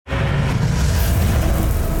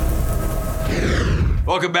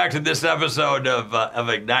Welcome back to this episode of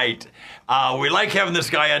Ignite. We like having this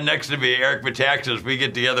guy on next to me, Eric Metaxas. We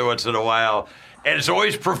get together once in a while, and it's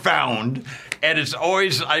always profound. And it's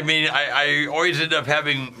always, I always end up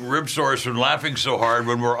having rib sores from laughing so hard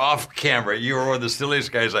when we're off camera. You are one of the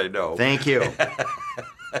silliest guys I know. Thank you.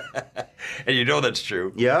 And you know that's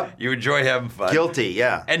true. Yep. You enjoy having fun. Guilty,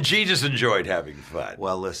 yeah. And Jesus enjoyed having fun.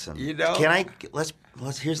 Well, listen. You know?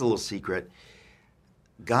 Let's here's a little secret.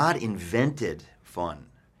 God invented fun.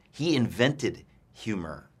 He invented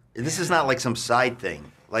humor. This is not like some side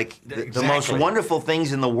thing. Like the most wonderful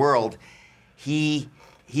things in the world, he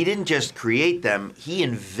didn't just create them, he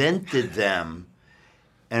invented them.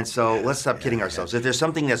 And so let's stop kidding ourselves. If there's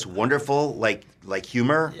something that's wonderful, like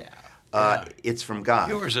humor, it's from God.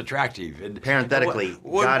 Humor's attractive. And parenthetically,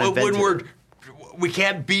 God invented it. We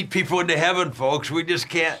can't beat people into heaven, folks. We just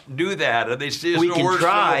can't do that. And they see us, we can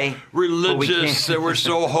try, so religious, and we're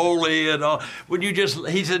so holy, and all.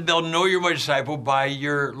 He said, they'll know you're my disciple by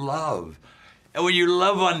your love. And when you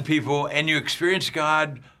love on people and you experience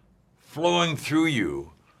God flowing through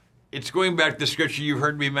you, it's going back to the scripture you've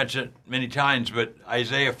heard me mention many times, but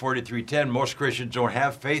Isaiah 43:10, most Christians don't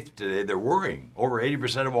have faith today. They're worrying. Over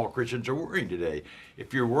 80% of all Christians are worrying today.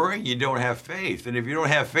 If you're worrying, you don't have faith. And if you don't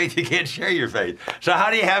have faith, you can't share your faith. So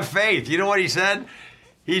how do you have faith? You know what he said?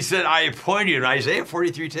 He said, I appoint you in Isaiah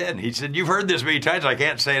 43:10. He said, you've heard this many times, I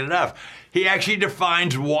can't say it enough. He actually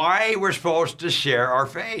defines why we're supposed to share our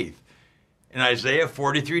faith. In Isaiah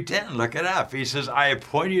 43:10, look it up. He says, I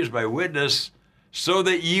appoint you as my witness so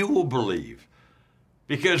that you will believe.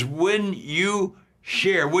 Because when you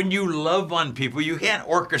share, when you love on people, you can't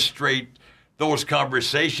orchestrate those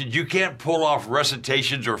conversations. You can't pull off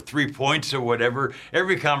recitations or 3 points or whatever.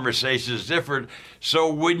 Every conversation is different.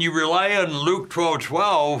 So when you rely on Luke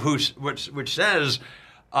 12:12, which says,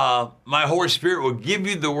 my Holy Spirit will give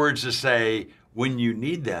you the words to say when you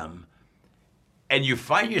need them, and you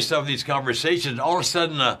find yourself in these conversations, all of a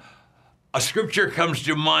sudden a scripture comes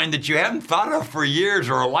to mind that you haven't thought of for years,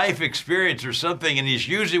 or a life experience or something, and he's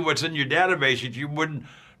using what's in your database that you wouldn't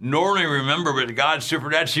normally remember, but God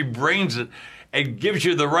supernaturally brings it and gives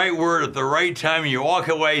you the right word at the right time, and you walk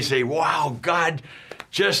away and say, wow, God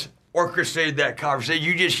just orchestrated that conversation.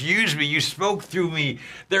 You just used me. You spoke through me.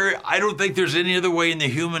 I don't think there's any other way in the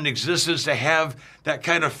human existence to have that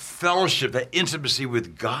kind of fellowship, that intimacy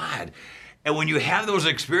with God. And when you have those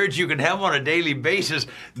experiences you can have on a daily basis,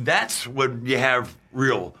 that's when you have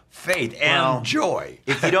real faith and joy.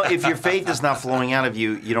 If your faith is not flowing out of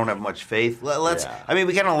you, you don't have much faith. We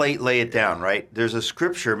kind of lay it down, right? There's a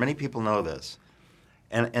scripture, many people know this.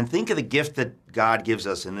 And think of the gift that God gives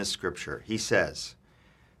us in this scripture. He says,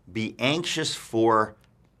 be anxious for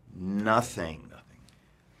nothing.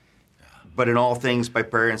 But in all things, by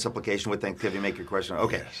prayer and supplication with thanksgiving, make your question.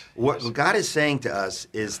 Okay. Yes. What God is saying to us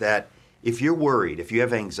is that if you're worried, if you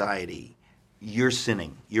have anxiety, you're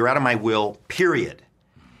sinning. You're out of my will, period.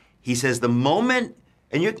 He says the moment,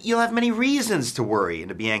 and you'll have many reasons to worry and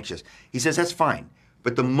to be anxious. He says that's fine.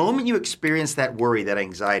 But the moment you experience that worry, that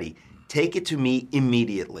anxiety, take it to me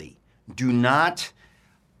immediately. Do not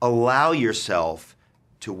allow yourself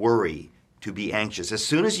to worry, to be anxious. As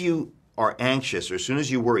soon as you are anxious or as soon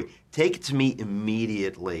as you worry, take it to me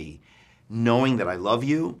immediately, knowing that I love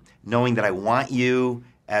you, knowing that I want you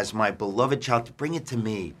as my beloved child, to bring it to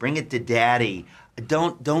me, bring it to Daddy.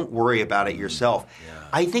 Don't worry about it yourself. Yeah.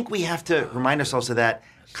 I think we have to remind ourselves of that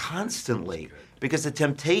constantly, because the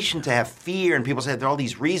temptation to have fear, and people say there are all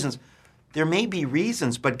these reasons. There may be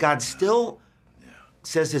reasons, but God still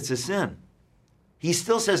says it's a sin. He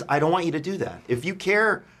still says, I don't want you to do that. If you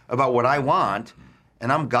care about what I want, and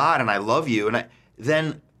I'm God and I love you,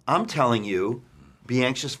 then I'm telling you, be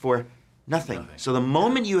anxious for nothing. So the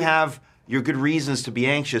moment you have your good reasons to be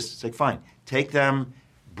anxious, it's like, fine, take them,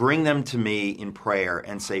 bring them to me in prayer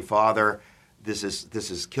and say, Father, this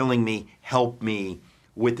is killing me, help me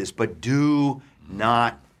with this. But do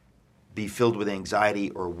not be filled with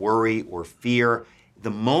anxiety or worry or fear.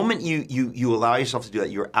 The moment you allow yourself to do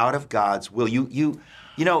that, you're out of God's will.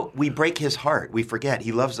 We break his heart. We forget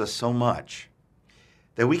he loves us so much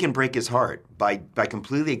that we can break his heart by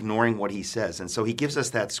completely ignoring what he says. And so he gives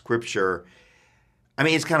us that scripture. I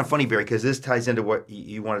mean, it's kind of funny, Barry, because this ties into what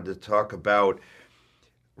you wanted to talk about.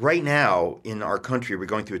 Right now, in our country, we're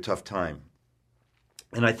going through a tough time.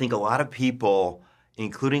 And I think a lot of people,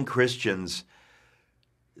 including Christians,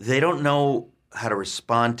 they don't know how to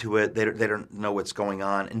respond to it. They don't know what's going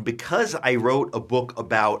on. And because I wrote a book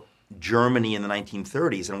about Germany in the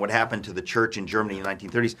 1930s and what happened to the church in Germany in the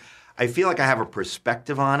 1930s, I feel like I have a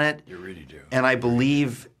perspective on it. You really do. And I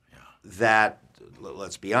believe that,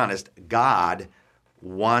 let's be honest, God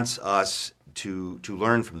wants us to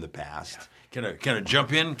learn from the past. Can I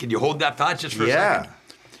jump in? Can you hold that thought just for a second?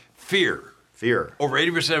 Fear. Over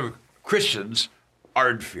 80% of Christians are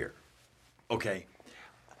in fear. Okay.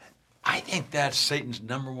 I think that's Satan's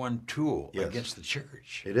number one tool against the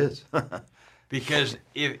church. It is. Because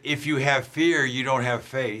if you have fear, you don't have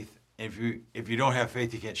faith. If you don't have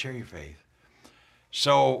faith, you can't share your faith.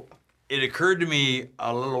 So it occurred to me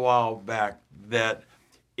a little while back that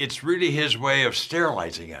it's really his way of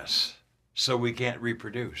sterilizing us so we can't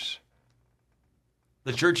reproduce.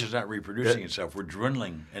 The church is not reproducing itself. We're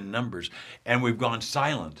dwindling in numbers, and we've gone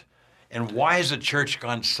silent. And why has the church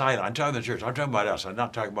gone silent? I'm talking about the church. I'm talking about us. I'm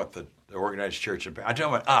not talking about the organized church. I'm talking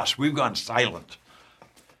about us. We've gone silent.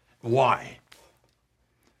 Why?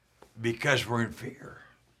 Because we're in fear.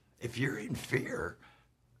 If you're in fear,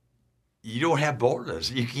 you don't have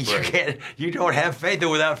boldness. You can't. You don't have faith,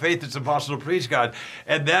 and without faith, it's impossible to please God.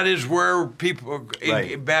 And that is where people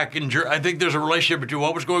back in Germany. I think there's a relationship between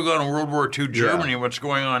what was going on in World War II Germany and what's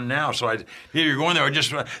going on now. So you're going there.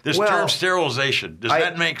 This term sterilization. Does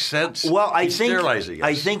that make sense? Well, I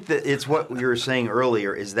think that it's what you were saying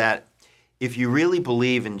earlier. Is that if you really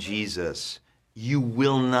believe in Jesus, you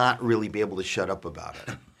will not really be able to shut up about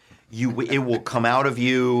it. It will come out of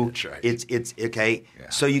you. That's right. It's okay. Yeah.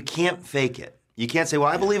 So you can't fake it. You can't say, "Well,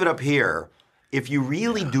 I believe it up here." If you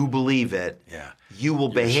really do believe it, you will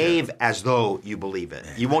behave as though you believe it.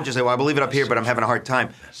 You won't just say, "Well, I believe it up here, but I'm having a hard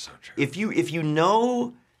time." That's so true. If you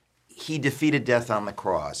know he defeated death on the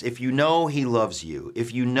cross, if you know he loves you,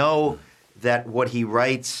 if you know that what he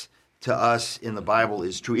writes to us in the Bible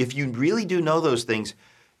is true, if you really do know those things,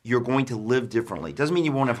 you're going to live differently. It doesn't mean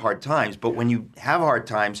you won't have hard times, but when you have hard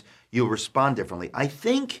times, you'll respond differently. I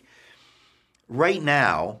think right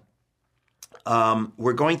now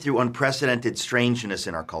we're going through unprecedented strangeness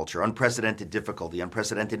in our culture, unprecedented difficulty,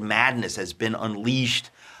 unprecedented madness has been unleashed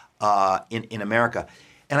in America.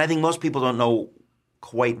 And I think most people don't know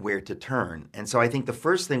quite where to turn. And so I think the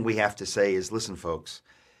first thing we have to say is, listen, folks,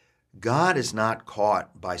 God is not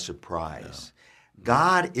caught by surprise. No.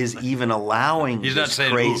 God is even allowing this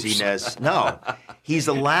craziness. No, he's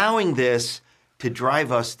allowing this to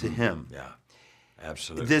drive us to him. Yeah,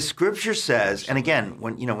 absolutely. The scripture says, and again,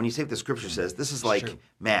 when you say what the scripture says, this is like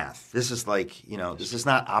math. This is like, this is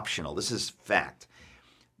not optional. This is fact.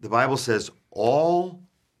 The Bible says all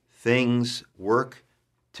things work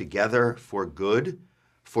together for good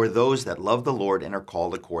for those that love the Lord and are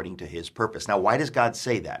called according to his purpose. Now, why does God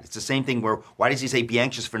say that? It's the same thing why does he say be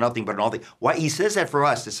anxious for nothing but in all things? Why he says that for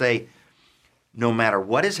us to say, no matter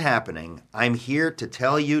what is happening, I'm here to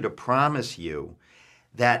tell you, to promise you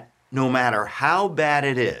that no matter how bad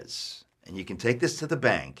it is, and you can take this to the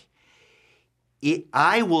bank,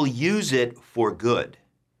 I will use it for good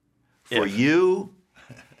for you.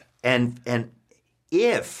 And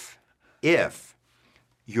if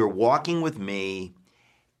you're walking with me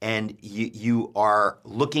and you are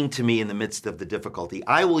looking to me in the midst of the difficulty,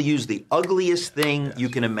 I will use the ugliest thing you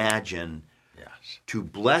can imagine to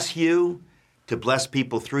bless you, to bless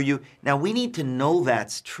people through you. Now, we need to know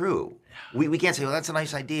that's true. We can't say, well, that's a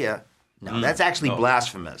nice idea. No, that's actually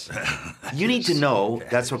blasphemous. You need to know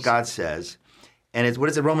that's what God says. And what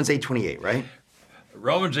is it, Romans 8:28, right?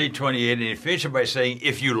 Romans 8:28, and he finishes by saying,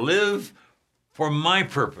 if you live for my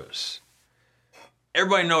purpose.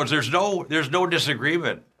 Everybody knows there's no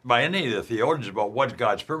disagreement by any of the theologians about what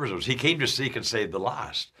God's purpose was. He came to seek and save the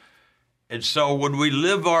lost. And so when we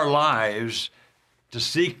live our lives to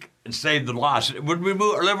seek and save the lost, when we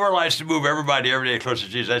live our lives to move everybody every day closer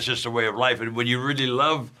to Jesus, that's just a way of life. And when you really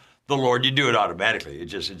love the Lord, you do it automatically.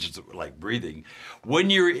 It's just like breathing. When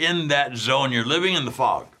you're in that zone, you're living in the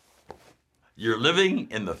fog. You're living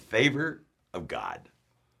in the favor of God.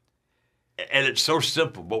 And it's so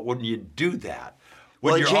simple, but when you do that,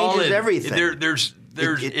 when it changes everything.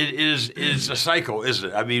 It is a cycle, isn't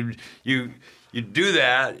it? I mean, you do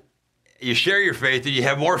that, you share your faith, and you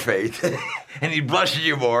have more faith, and he blesses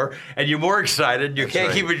you more, and you're more excited. You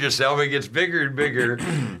can't keep it yourself; it gets bigger and bigger.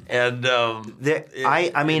 And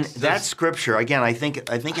that scripture again. I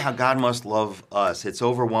think how God must love us. It's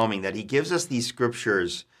overwhelming that He gives us these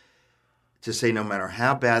scriptures to say, no matter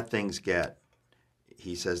how bad things get,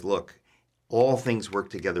 He says, "Look, all things work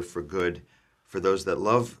together for good." For those that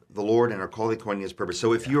love the Lord and are called according to His purpose.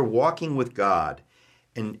 So if you're walking with God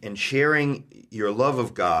and sharing your love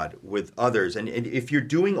of God with others, and if you're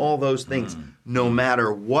doing all those things, no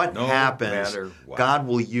matter what happens, God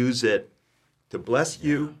will use it to bless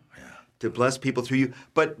you, to bless people through you.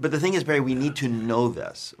 But the thing is, Barry, we need to know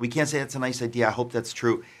this. We can't say that's a nice idea. I hope that's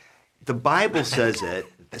true. The Bible says it.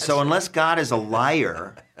 So unless God is a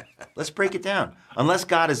liar, let's break it down. Unless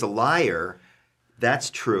God is a liar, that's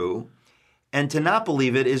true. And to not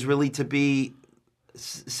believe it is really to be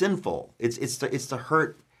sinful. It's to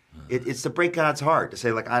hurt. It's to break God's heart, to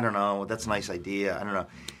say, like, I don't know, that's a nice idea. I don't know.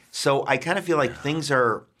 So I kind of feel like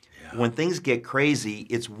when things get crazy,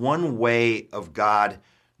 it's one way of God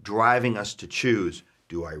driving us to choose.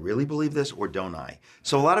 Do I really believe this or don't I?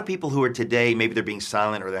 So a lot of people who are today, maybe they're being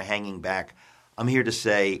silent or they're hanging back. I'm here to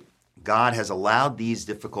say God has allowed these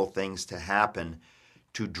difficult things to happen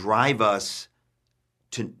to drive us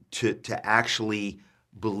to actually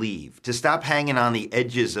believe, to stop hanging on the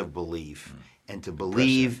edges of belief and to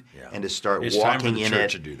believe and to start walking in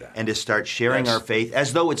it and to start sharing our faith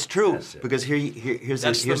as though it's true. Because here's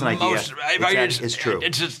an idea. It's true.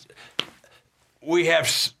 It's just, we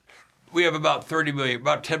have about 30 million,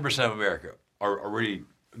 about 10% of America are really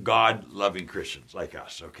God-loving Christians like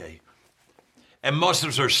us, okay? And most of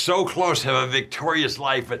us are so close to have a victorious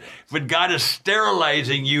life, but God is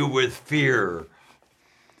sterilizing you with fear.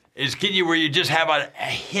 It's getting you where you just have a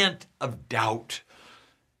hint of doubt.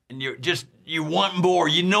 And you want more.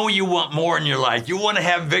 You know you want more in your life. You want to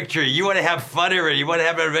have victory. You want to have fun every day. You want to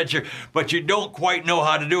have an adventure, but you don't quite know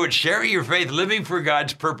how to do it. Sharing your faith, living for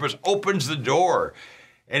God's purpose opens the door.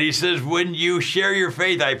 And he says, when you share your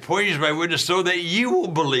faith, I point you as my witness so that you will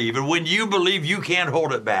believe. And when you believe, you can't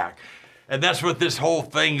hold it back. And that's what this whole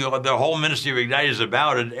thing, the whole ministry of Ignite is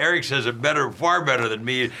about. And Eric says it far better than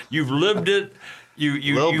me. You've lived it. And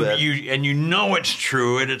you know it's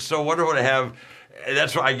true. And it's so wonderful to have.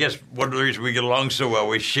 That's why I guess one of the reasons we get along so well.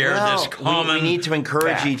 We share this common. We need to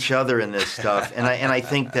encourage each other in this stuff. And I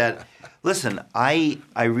think that, listen, I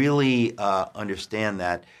really understand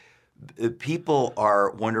that people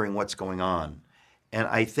are wondering what's going on. And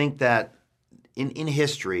I think that in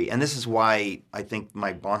history, and this is why I think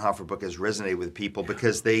my Bonhoeffer book has resonated with people,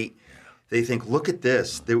 because they think, look at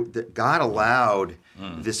this. God allowed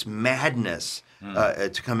this madness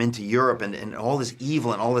to come into Europe and all this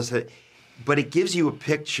evil and all this. But it gives you a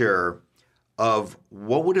picture of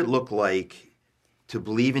what would it look like to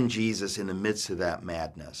believe in Jesus in the midst of that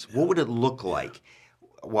madness. What would it look like?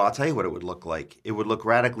 Well, I'll tell you what it would look like. It would look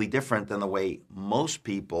radically different than the way most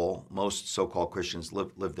people, most so-called Christians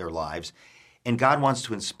live their lives. And God wants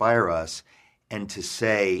to inspire us and to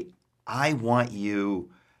say, I want you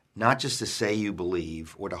not just to say you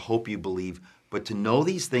believe or to hope you believe, but to know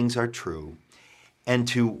these things are true and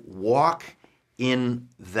to walk in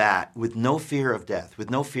that with no fear of death, with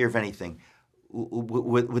no fear of anything,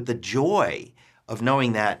 with the joy of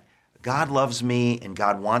knowing that God loves me and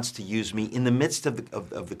God wants to use me in the midst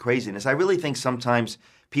of the craziness. I really think sometimes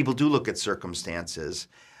people do look at circumstances.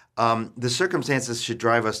 The circumstances should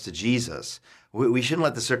drive us to Jesus. We shouldn't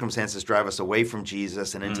let the circumstances drive us away from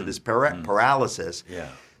Jesus and into this paralysis. Yeah.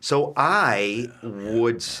 So I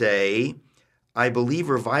would say I believe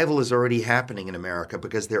revival is already happening in America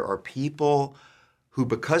because there are people who,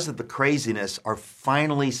 because of the craziness, are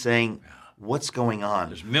finally saying, what's going on?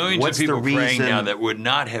 There's millions of people praying now that would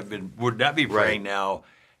not be praying now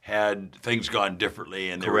had things gone differently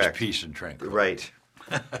and there was peace and tranquility. Right.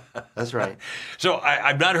 That's right. So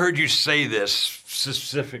I've not heard you say this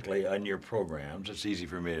specifically on your programs. It's easy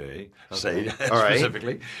for me to say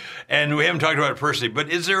specifically. Right. And we haven't talked about it personally, but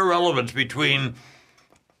is there a relevance between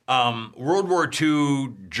World War II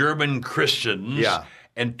German Christians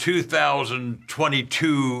and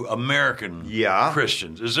 2022 American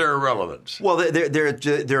Christians? Is there a relevance? Well,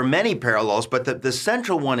 there are many parallels, but the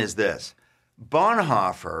central one is this.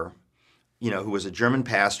 Bonhoeffer, who was a German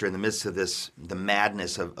pastor in the midst of the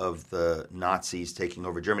madness of the Nazis taking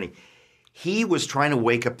over Germany, he was trying to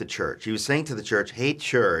wake up the church. He was saying to the church, hey,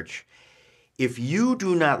 church, if you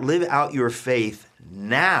do not live out your faith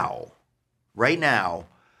now, right now,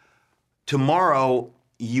 tomorrow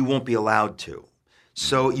you won't be allowed to.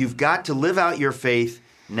 So you've got to live out your faith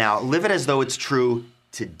now. Live it as though it's true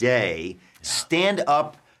today. Stand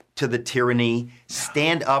up to the tyranny.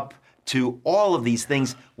 Stand up to all of these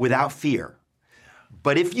things without fear.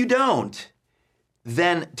 But if you don't,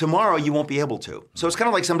 then tomorrow you won't be able to. So it's kind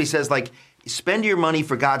of like somebody says, like, spend your money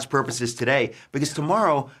for God's purposes today, because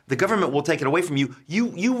tomorrow the government will take it away from you.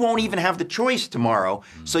 You won't even have the choice tomorrow.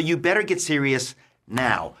 So you better get serious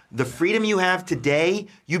now. The freedom you have today,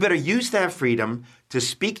 you better use that freedom to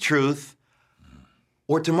speak truth,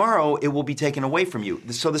 or tomorrow it will be taken away from you.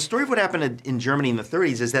 So the story of what happened in Germany in the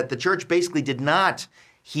 30s is that the church basically did not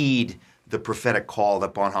heed the prophetic call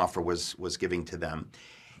that Bonhoeffer was giving to them.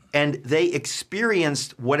 And they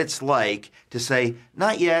experienced what it's like to say,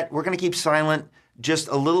 not yet, we're going to keep silent just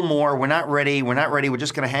a little more, we're not ready, we're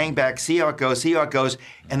just going to hang back, see how it goes.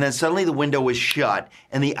 And then suddenly the window was shut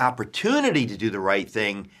and the opportunity to do the right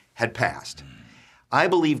thing had passed. I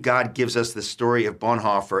believe God gives us the story of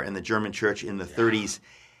Bonhoeffer and the German church in the 30s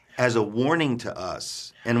as a warning to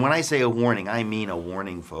us. And when I say a warning, I mean a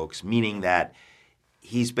warning, folks, meaning that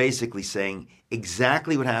he's basically saying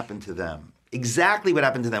exactly what happened to them,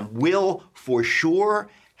 will for sure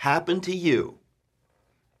happen to you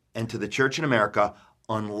and to the church in America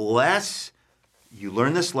unless you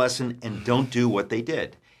learn this lesson and don't do what they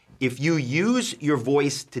did. If you use your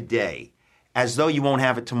voice today as though you won't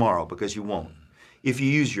have it tomorrow, because you won't. If you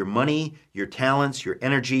use your money, your talents, your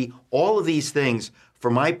energy, all of these things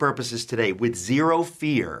for my purposes today with zero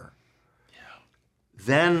fear,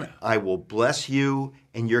 then I will bless you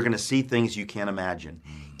and you're going to see things you can't imagine.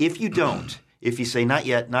 If you don't, if you say, not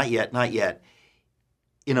yet, not yet, not yet,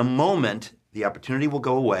 in a moment, the opportunity will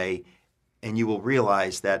go away and you will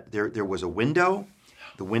realize that there was a window,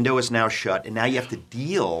 the window is now shut, and now you have to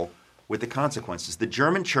deal with the consequences. The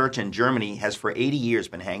German church in Germany has for 80 years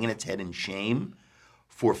been hanging its head in shame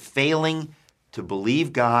for failing to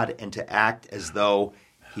believe God and to act as though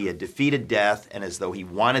he had defeated death and as though he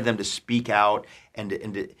wanted them to speak out.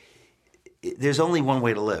 There's only one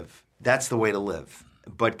way to live. That's the way to live.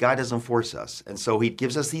 But God doesn't force us. And so he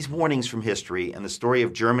gives us these warnings from history. And the story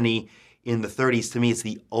of Germany in the 30s, to me, is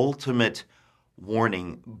the ultimate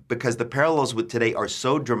warning, because the parallels with today are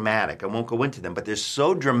so dramatic. I won't go into them, but they're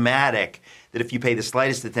so dramatic that if you pay the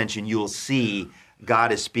slightest attention, you'll see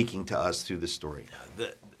God is speaking to us through the story.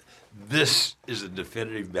 This is a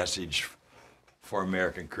definitive message for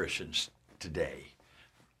American Christians today.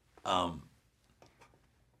 The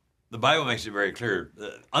Bible makes it very clear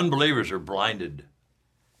that unbelievers are blinded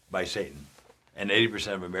by Satan, and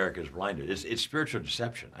 80% of America is blinded. It's spiritual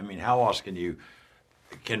deception. I mean, how else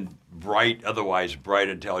can otherwise bright,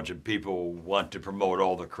 intelligent people want to promote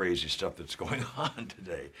all the crazy stuff that's going on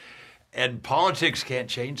today? And politics can't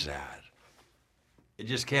change that. It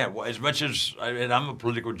just can't. As much as, I'm a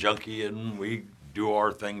political junkie and we do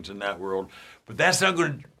our things in that world, but that's not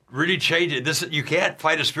going to really change it. You can't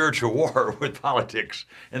fight a spiritual war with politics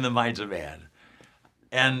in the minds of man.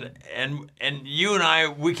 And you and I,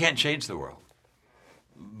 we can't change the world,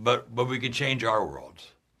 but we can change our worlds.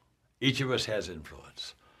 Each of us has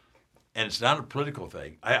influence. And it's not a political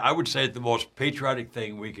thing. I would say the most patriotic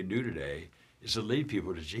thing we can do today is to lead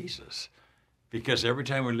people to Jesus. Because every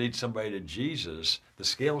time we lead somebody to Jesus, the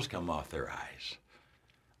scales come off their eyes.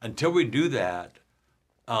 Until we do that,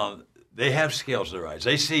 they have scales in their eyes.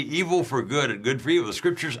 They see evil for good and good for evil. The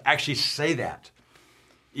scriptures actually say that.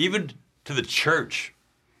 Even to the church.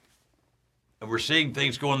 And we're seeing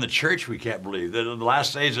things go in the church we can't believe. That in the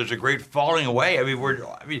last days there's a great falling away. I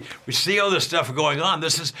mean, we see all this stuff going on.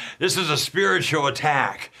 This is a spiritual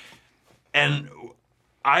attack. And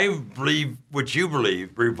I believe what you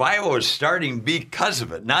believe. Revival is starting because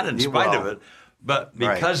of it, not in spite of it, but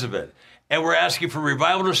because of it. And we're asking for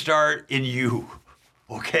revival to start in you,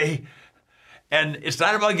 okay? And it's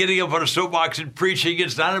not about getting up on a soapbox and preaching.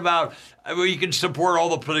 It's not about, you can support all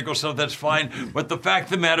the political stuff, that's fine. But the fact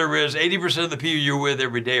of the matter is 80% of the people you're with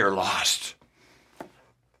every day are lost.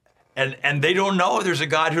 And they don't know there's a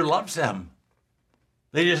God who loves them.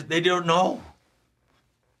 They don't know.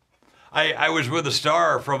 I was with a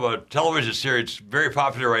star from a television series, very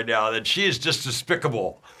popular right now, and she is just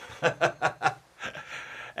despicable.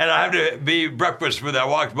 And I have to be breakfast with her. I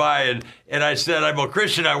walked by and I said, I'm a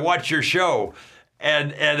Christian, I watch your show.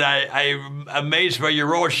 And I'm amazed by your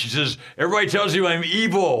role. She says, everybody tells you I'm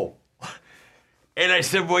evil. And I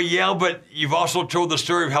said, well, yeah, but you've also told the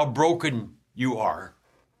story of how broken you are.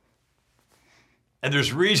 And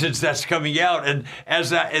there's reasons that's coming out. And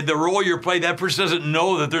in the role you're playing, that person doesn't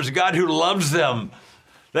know that there's a God who loves them,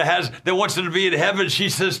 that wants them to be in heaven. She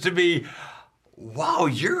says to me, wow,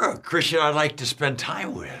 you're a Christian I'd like to spend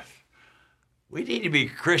time with. We need to be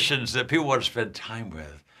Christians that people want to spend time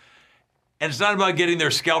with. And it's not about getting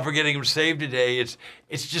their scalp or getting them saved today. It's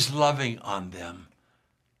just loving on them.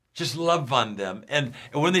 Just love on them. And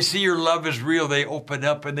when they see your love is real, they open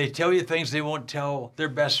up and they tell you things they won't tell their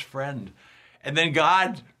best friend. And then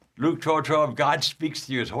God, Luke 12:12, God speaks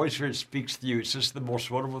to you. His Holy Spirit speaks to you. It's just the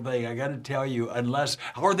most wonderful thing. I got to tell you,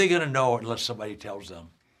 how are they going to know unless somebody tells them?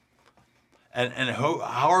 And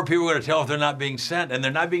how are people going to tell if they're not being sent? And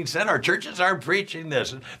they're not being sent. Our churches aren't preaching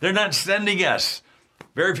this. They're not sending us.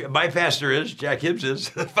 Very few, my pastor is, Jack Hibbs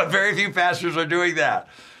is, but very few pastors are doing that.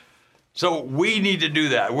 So we need to do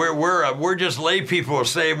that. We're just lay people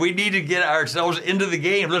saying we need to get ourselves into the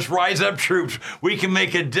game. Let's rise up, troops. We can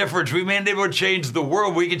make a difference. We may not be able to change the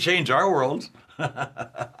world. We can change our world.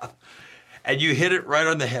 And you hit it right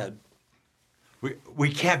on the head.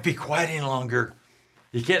 We can't be quiet any longer.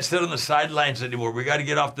 You can't sit on the sidelines anymore. We got to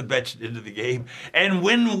get off the bench into the game. And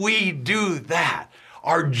when we do that,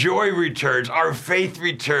 our joy returns, our faith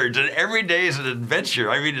returns, and every day is an adventure.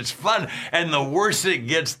 I mean, it's fun. And the worse it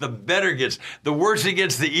gets, the better it gets. The worse it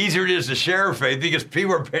gets, the easier it is to share our faith because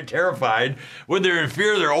people are terrified. When they're in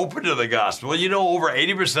fear, they're open to the gospel. You know, over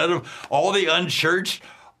 80% of all the unchurched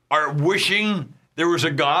are wishing there was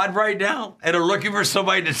a God right now and are looking for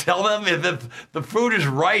somebody to tell them if the fruit is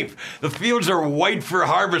ripe. The fields are white for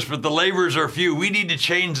harvest, but the laborers are few. We need to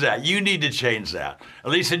change that. You need to change that.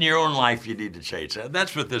 At least in your own life, you need to change that.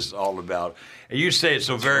 That's what this is all about. And you say it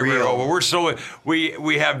so very, very well.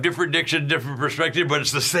 We have different diction, different perspective, but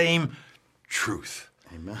it's the same truth.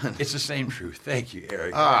 Amen. It's the same truth. Thank you,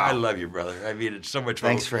 Eric. I love you, brother. I mean, it's so much fun.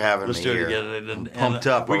 Thanks for having me here. Let's do it again. I'm pumped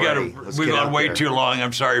up already. We've gone way too long.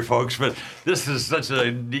 I'm sorry, folks, but this is such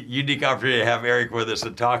a unique opportunity to have Eric with us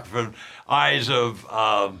and talk from eyes of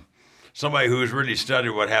somebody who's really studied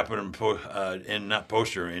what happened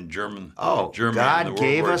in Germany. God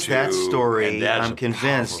gave us that story. I'm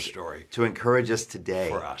convinced story to encourage us today.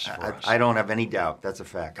 For us. I don't have any doubt. That's a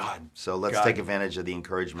fact. God. So let's take advantage of the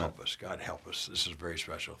encouragement. Help us. God, help us. This is very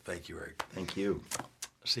special. Thank you, Eric. Thank you.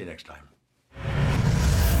 See you next time.